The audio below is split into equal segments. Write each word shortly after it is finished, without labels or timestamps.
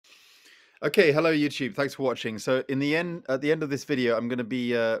Okay, hello YouTube. Thanks for watching. So at the end of this video, I'm going to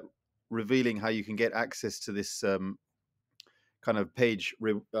be revealing how you can get access to this kind of page.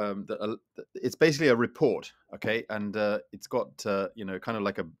 It's basically a report, okay, and it's got kind of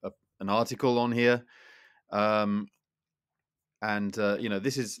like an article on here, um, and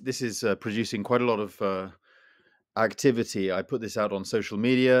this is producing quite a lot of activity. I put this out on social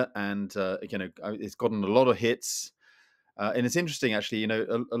media, and it's gotten a lot of hits. And it's interesting, actually.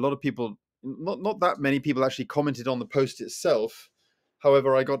 A lot of people, not that many people, actually commented on the post itself.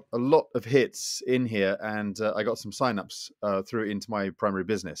 However, I got a lot of hits in here, and I got some signups through into my primary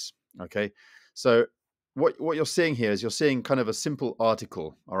business. Okay, so what you're seeing here is you're seeing kind of a simple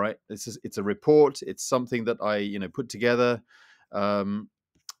article. All right, it's a report. It's something that I put together, um,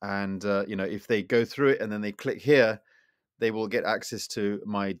 and if they go through it and then they click here, they will get access to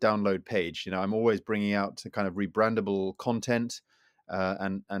my download page. I'm always bringing out kind of rebrandable content,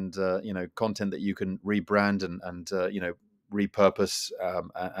 and content that you can rebrand and repurpose,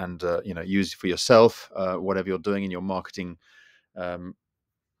 and use for yourself, whatever you're doing in your marketing, um,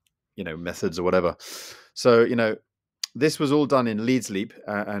 methods or whatever. So this was all done in LeadsLeap,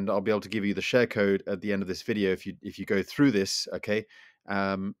 and I'll be able to give you the share code at the end of this video if you go through this. Okay.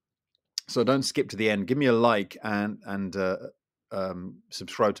 So don't skip to the end. Give me a like and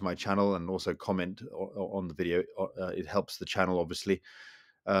subscribe to my channel, and also comment on the video. It helps the channel, obviously.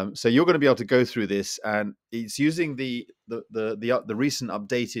 So you're going to be able to go through this, and it's using the recent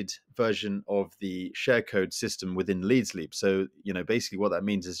updated version of the share code system within LeadsLeap. So basically what that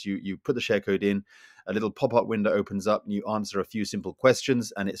means is you put the share code in, a little pop-up window opens up, and you answer a few simple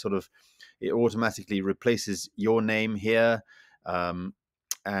questions, and it automatically replaces your name here.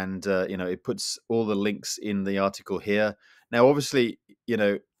 And it puts all the links in the article here. Now, obviously,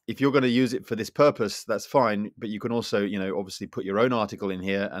 if you're going to use it for this purpose, that's fine, but you can also obviously put your own article in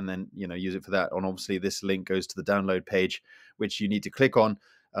here and then use it for that. And obviously this link goes to the download page, which you need to click on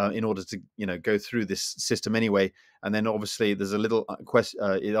in order to go through this system anyway. And then obviously there's a little question.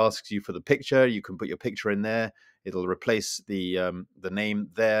 It asks you for the picture. You can put your picture in there. It'll replace the name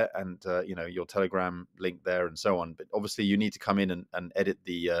there, and your Telegram link there, and so on. But obviously you need to come in and edit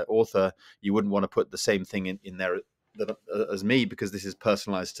the author. You wouldn't want to put the same thing in there as me, because this is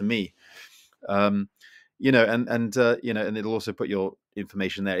personalized to me. And it'll also put your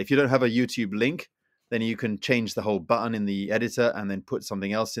information there. If you don't have a YouTube link, then you can change the whole button in the editor and then put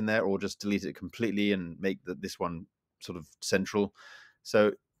something else in there, or just delete it completely and make this one sort of central.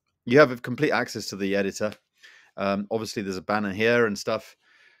 So you have complete access to the editor. Obviously there's a banner here and stuff,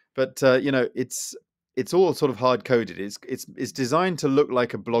 but it's all sort of hard coded. It's designed to look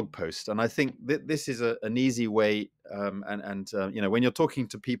like a blog post, and I think this is an easy way. When you're talking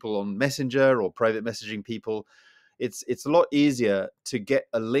to people on Messenger or private messaging people, it's a lot easier to get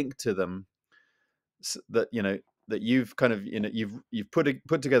a link to them, that you've kind of you've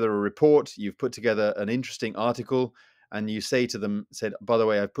put together a report, you've put together an interesting article, and you said, by the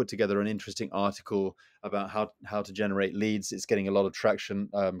way, I've put together an interesting article about how to generate leads. It's getting a lot of traction.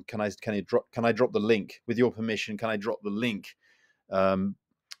 Can I drop the link? With your permission, can I drop the link,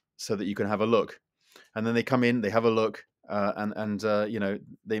 so that you can have a look? And then they come in, they have a look, and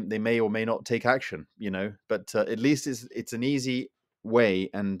they may or may not take action, but at least it's an easy way,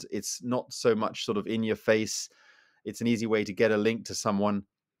 and it's not so much sort of in your face. It's an easy way to get a link to someone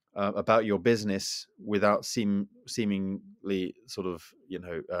about your business without seemingly sort of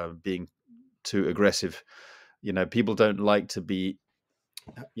being too aggressive. People don't like to be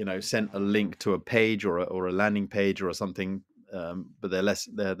sent a link to a page or a landing page or something, but they're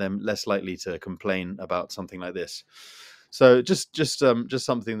less likely to complain about something like this. So just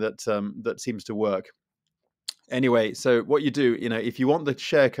something that seems to work. Anyway, so what you do, if you want the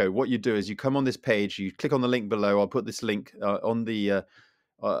share code, what you do is you come on this page, you click on the link below. I'll put this link on the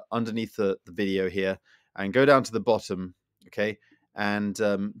underneath the video here, and go down to the bottom. Okay, and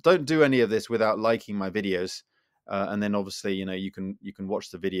don't do any of this without liking my videos. And then obviously, you can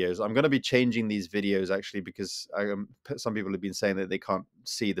watch the videos. I'm going to be changing these videos, actually, because some people have been saying that they can't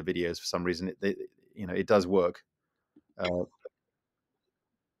see the videos for some reason. It does work, uh,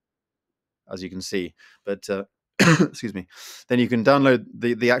 as you can see, but excuse me. Then you can download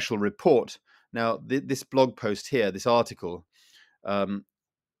the actual report. Now, this blog post here, this article, um,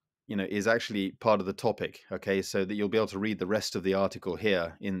 is actually part of the topic. Okay, so that you'll be able to read the rest of the article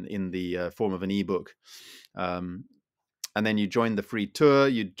here in the form of an ebook. And then you join the free tour,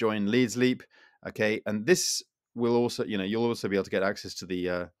 you join LeadsLeap. Okay, and this will also, you'll also be able to get access to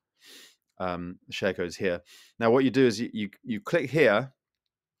the share codes here. Now, what you do is you click here,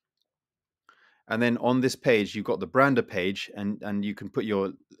 and then on this page you've got the brander page, and you can put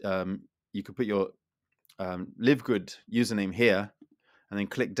your you could put your Live Good username here, and then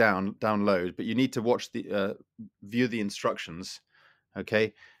click download. But you need to watch the view the instructions,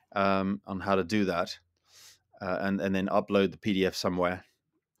 okay, on how to do that, and then upload the PDF somewhere.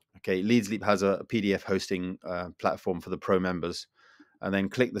 Okay, LeadsLeap has a PDF hosting platform for the pro members, and then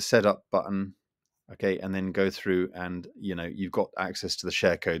click the setup button. Okay, and then go through, and you've got access to the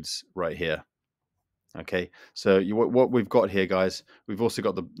share codes right here. Okay, so what we've got here, guys, we've also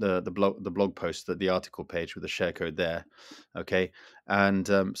got the blog post, the article page with the share code there. Okay, and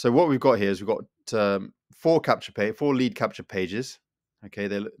so what we've got here is we've got four lead capture pages. Okay,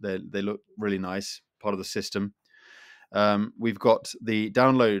 they look really nice, part of the system. We've got the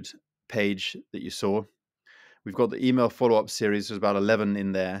download page that you saw. We've got the email follow-up series. There's about 11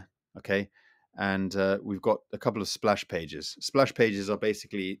 in there. Okay, and we've got a couple of splash pages. Splash pages are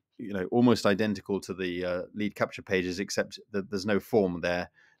basically, almost identical to the lead capture pages, except that there's no form there.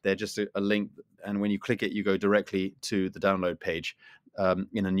 They're just a link, and when you click it, you go directly to the download page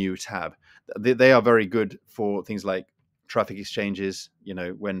in a new tab. They are very good for things like traffic exchanges.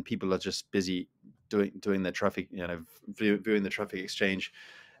 When people are just busy doing their traffic, viewing the traffic exchange.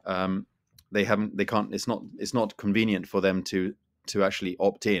 They can't. It's not convenient for them to actually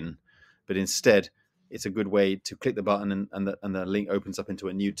opt in, but instead, it's a good way to click the button and the link opens up into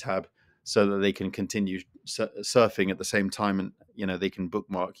a new tab, so that they can continue surfing at the same time, and they can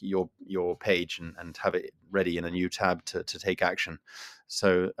bookmark your page and have it ready in a new tab to take action.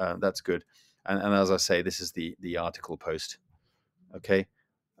 So that's good. And as I say, this is the article post. Okay,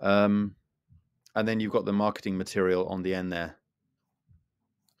 and then you've got the marketing material on the end there.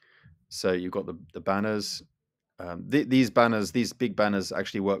 So you've got the banners. These big banners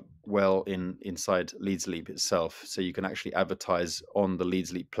actually work well inside LeadsLeap itself. So you can actually advertise on the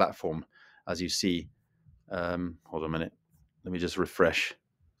LeadsLeap platform, as you see. Hold on a minute. Let me just refresh.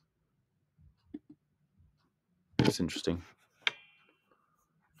 It's interesting.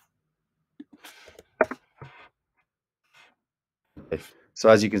 Okay. So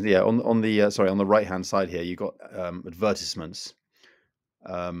as you can see, on the right hand side here, you've got advertisements.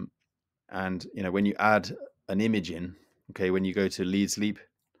 And when you add an image in, okay, when you go to LeadsLeap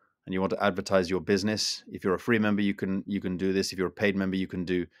and you want to advertise your business, if you're a free member, you can do this. If you're a paid member, you can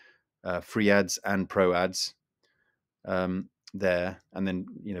do free ads and pro ads there, and then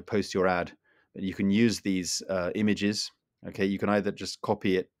post your ad. But you can use these images. Okay, you can either just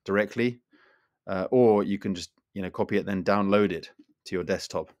copy it directly, or you can just copy it, then download it to your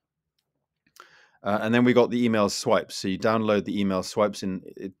desktop. And then we got the email swipes. So you download the email swipes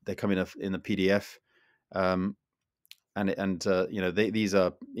they come in a PDF, these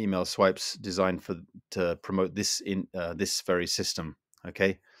are email swipes designed to promote this this very system.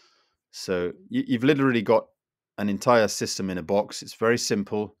 Okay, so you've literally got an entire system in a box. It's very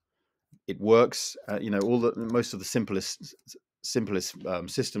simple. It works. Most of the simplest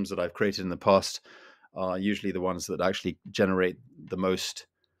systems that I've created in the past are usually the ones that actually generate the most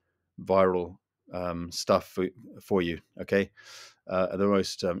viral stuff for you. Okay,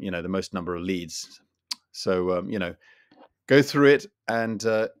 the most number of leads. So go through it and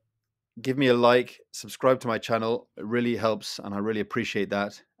give me a like, subscribe to my channel. It really helps, and I really appreciate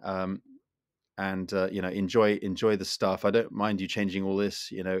that. And enjoy the stuff. I don't mind you changing all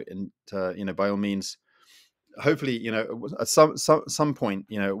this, and by all means. Hopefully, at some point,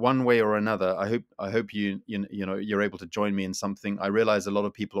 one way or another, I hope you're able to join me in something. I realize a lot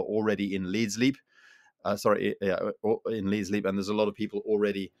of people are already in LeadsLeap. In LeadsLeap, and there's a lot of people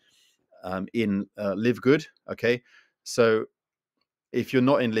already in Live Good. Okay, so if you're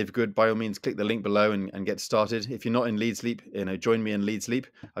not in Live Good, by all means, click the link below and get started. If you're not in LeadsLeap, join me in LeadsLeap.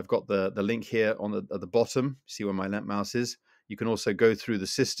 I've got the link here at the bottom. See where my mouse is. You can also go through the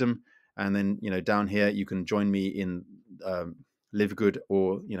system, and then down here you can join me in Live Good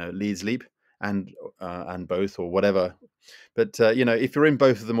or LeadsLeap, and both, or whatever. But if you're in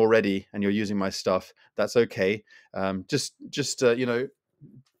both of them already and you're using my stuff, that's okay. Just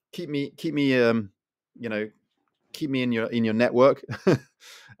keep me in your network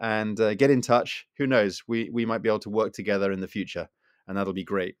and get in touch. Who knows? We might be able to work together in the future, and that'll be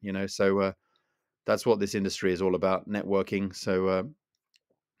great. So that's what this industry is all about, networking. So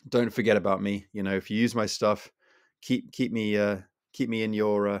don't forget about me. If you use my stuff, keep me in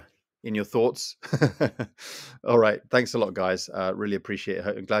your thoughts. All right, thanks a lot, guys. Really appreciate it.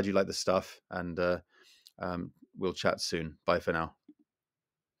 I'm glad you like the stuff, and we'll chat soon. Bye for now.